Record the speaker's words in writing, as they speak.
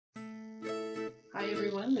Hi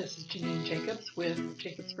everyone, this is Janine Jacobs with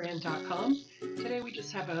jacobsbrand.com. Today we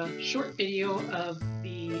just have a short video of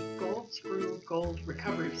the gold screw gold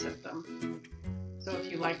recovery system. So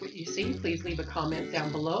if you like what you see, please leave a comment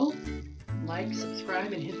down below. Like,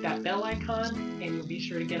 subscribe, and hit that bell icon, and you'll be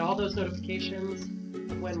sure to get all those notifications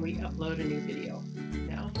when we upload a new video.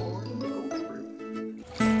 Now for the gold screw.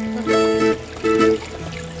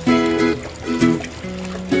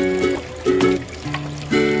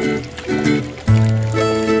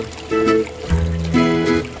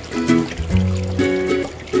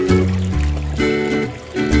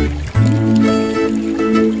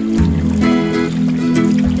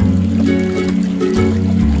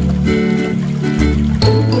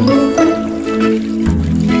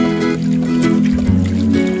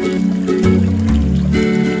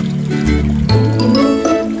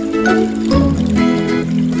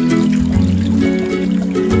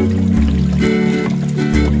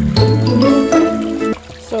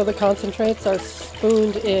 So the concentrates are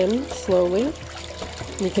spooned in slowly.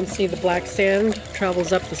 You can see the black sand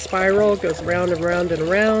travels up the spiral, goes around and around and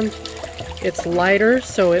around. It's lighter,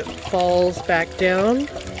 so it falls back down,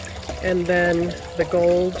 and then the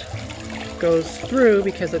gold goes through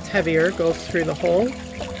because it's heavier, goes through the hole,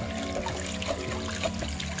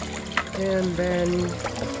 and then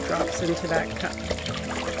drops into that cup.